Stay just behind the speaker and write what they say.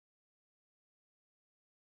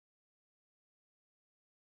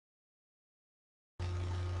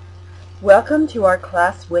Welcome to our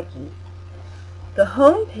class wiki. The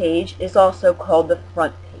home page is also called the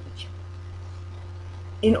front page.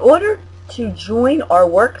 In order to join our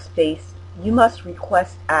workspace, you must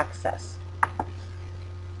request access.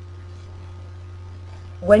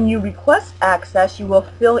 When you request access, you will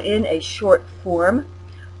fill in a short form.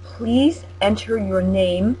 Please enter your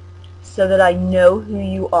name so that I know who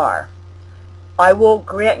you are. I will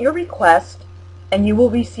grant your request and you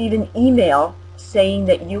will receive an email saying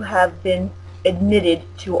that you have been admitted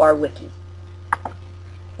to our wiki.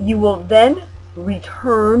 You will then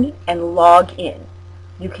return and log in.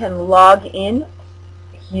 You can log in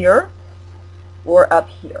here or up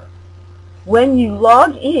here. When you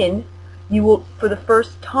log in, you will, for the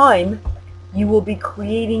first time, you will be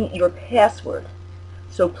creating your password.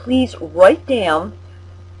 So please write down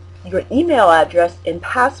your email address and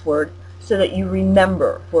password so that you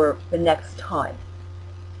remember for the next time.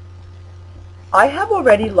 I have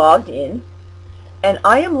already logged in, and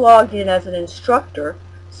I am logged in as an instructor,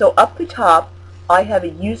 so up the top I have a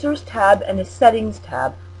Users tab and a Settings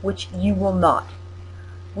tab, which you will not.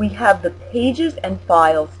 We have the Pages and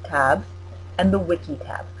Files tab and the Wiki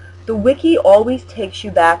tab. The Wiki always takes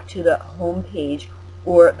you back to the home page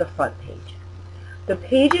or the front page. The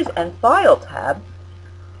Pages and File tab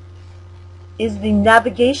is the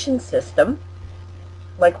navigation system,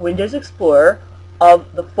 like Windows Explorer,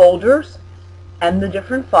 of the folders and the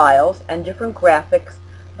different files and different graphics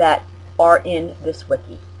that are in this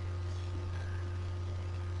wiki.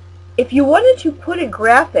 If you wanted to put a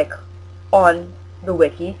graphic on the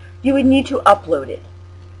wiki, you would need to upload it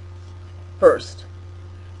first.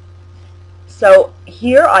 So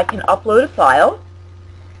here I can upload a file.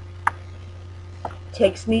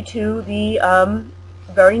 Takes me to the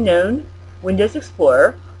very known Windows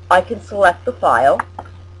Explorer. I can select the file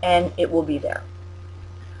and it will be there.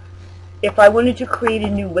 If I wanted to create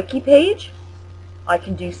a new wiki page, I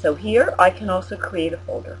can do so here. I can also create a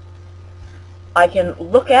folder. I can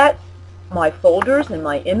look at my folders and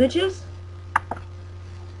my images.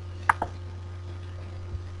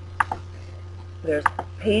 There's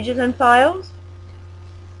pages and files,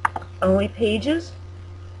 only pages,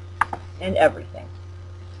 and everything.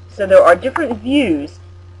 So there are different views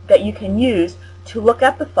that you can use to look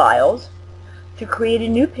at the files, to create a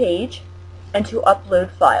new page, and to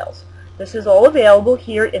upload files. This is all available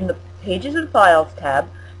here in the Pages and Files tab,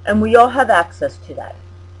 and we all have access to that.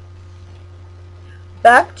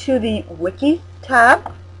 Back to the Wiki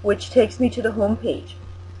tab, which takes me to the home page.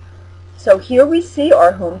 So here we see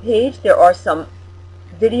our home page. There are some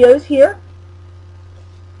videos here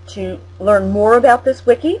to learn more about this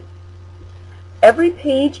wiki. Every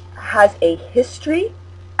page has a history,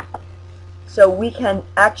 so we can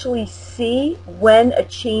actually see when a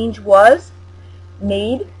change was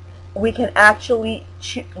made. We can actually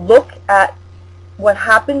look at what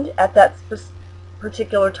happened at that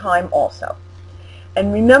particular time also.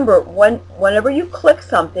 And remember, whenever you click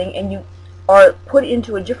something and you are put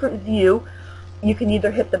into a different view, you can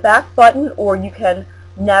either hit the back button or you can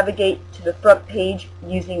navigate to the front page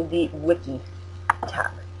using the Wiki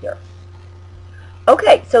tab here.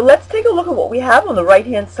 Okay, so let's take a look at what we have on the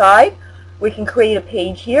right-hand side. We can create a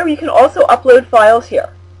page here. You can also upload files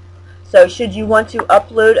here. So should you want to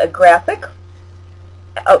upload a graphic,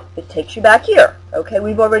 oh, it takes you back here. Okay,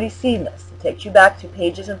 we've already seen this. It takes you back to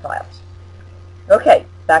Pages and Files. Okay,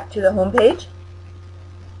 back to the home page.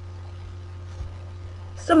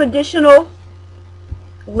 Some additional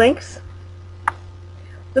links.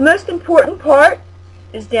 The most important part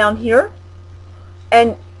is down here,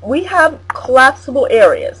 and we have collapsible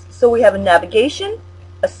areas. So we have a navigation,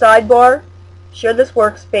 a sidebar, share this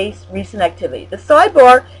workspace, recent activity. The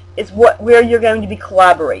sidebar is where you're going to be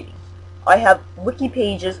collaborating. I have wiki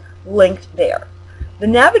pages linked there. The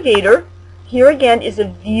navigator, here again, is a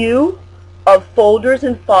view of folders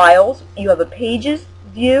and files. You have a pages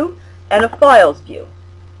view and a files view.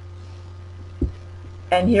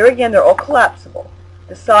 And here again, they're all collapsible.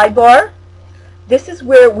 The sidebar, this is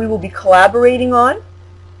where we will be collaborating on.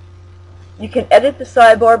 You can edit the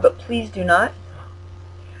sidebar, but please do not.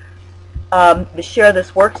 The share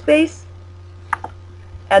this workspace,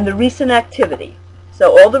 and the recent activity.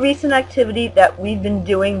 So all the recent activity that we've been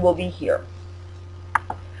doing will be here.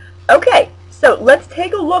 Okay, so let's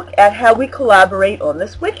take a look at how we collaborate on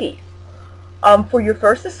this wiki. For your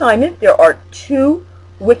first assignment, there are 2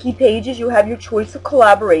 wiki pages. You have your choice of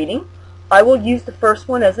collaborating. I will use the first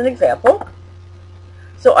one as an example.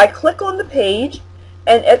 So I click on the page,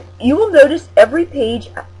 and you will notice every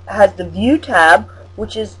page has the View tab,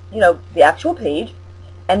 which is, the actual page,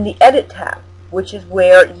 and the Edit tab, which is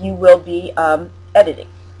where you will be editing.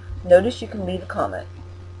 Notice you can leave a comment.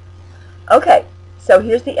 Okay, so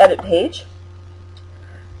here's the edit page,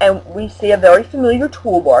 and we see a very familiar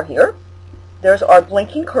toolbar here. There's our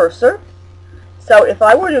blinking cursor. So if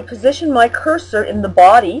I were to position my cursor in the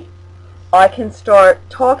body, I can start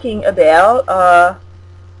talking about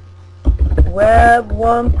Web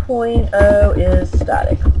 1.0 is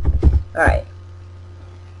static. Alright.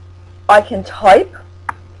 I can type,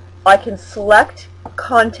 I can select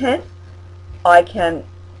content, I can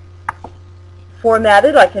format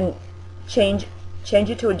it, I can change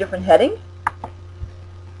it to a different heading,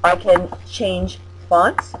 I can change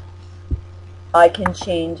fonts, I can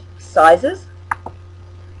change sizes,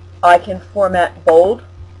 I can format bold,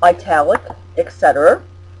 italic, etc.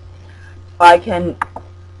 I can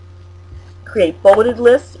create bulleted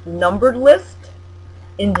lists, numbered lists,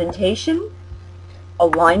 indentation,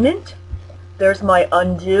 alignment. There's my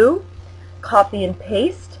undo, copy and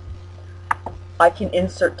paste. I can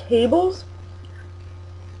insert tables.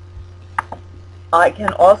 I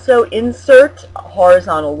can also insert a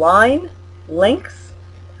horizontal line, links,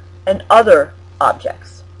 and other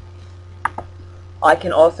objects. I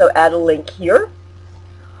can also add a link here.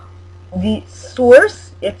 The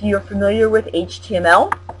source, if you're familiar with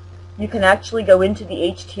HTML, you can actually go into the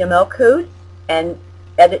HTML code and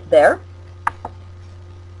edit there.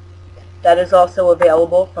 That is also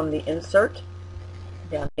available from the insert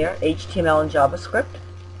down here, HTML and JavaScript.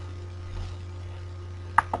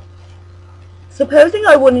 Supposing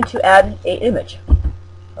I wanted to add an image.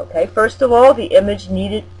 Okay, first of all, the image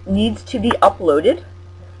needs to be uploaded.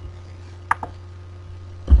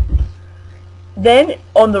 Then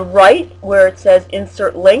on the right where it says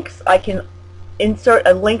insert links, I can insert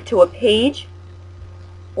a link to a page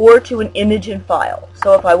or to an image and file.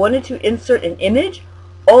 So if I wanted to insert an image,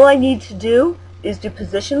 all I need to do is to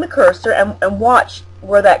position the cursor and watch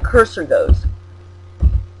where that cursor goes.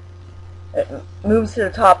 It moves to the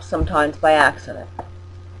top sometimes by accident.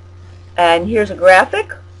 And here's a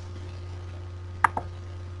graphic.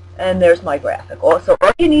 And there's my graphic. So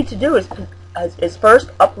all you need to do is first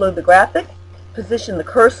upload the graphic, position the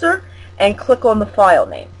cursor, and click on the file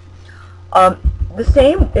name. The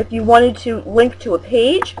same if you wanted to link to a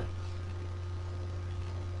page.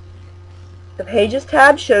 The Pages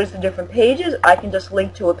tab shows the different pages. I can just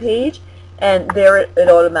link to a page, and there it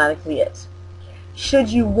automatically is. Should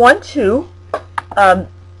you want to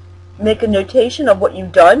make a notation of what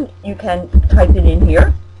you've done, you can type it in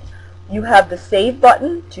here. You have the Save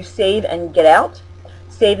button to save and get out.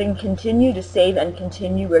 Save and continue to save and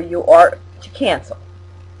continue where you are to cancel.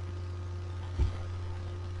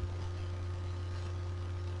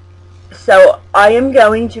 So I am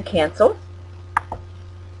going to cancel.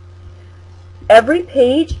 Every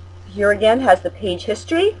page here again has the page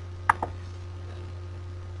history,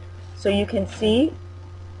 so you can see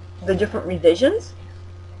the different revisions.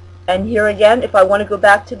 And here again, if I want to go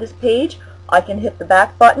back to this page, I can hit the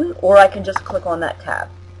back button, or I can just click on that tab,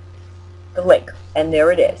 the link, and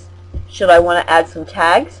there it is. Should I want to add some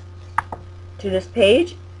tags to this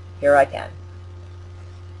page, here I can.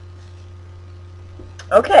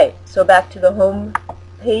 Okay, so back to the home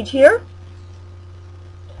page here.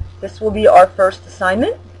 This will be our first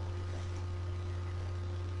assignment,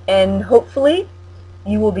 and hopefully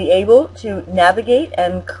you will be able to navigate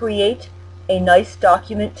and create a nice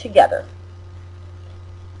document together.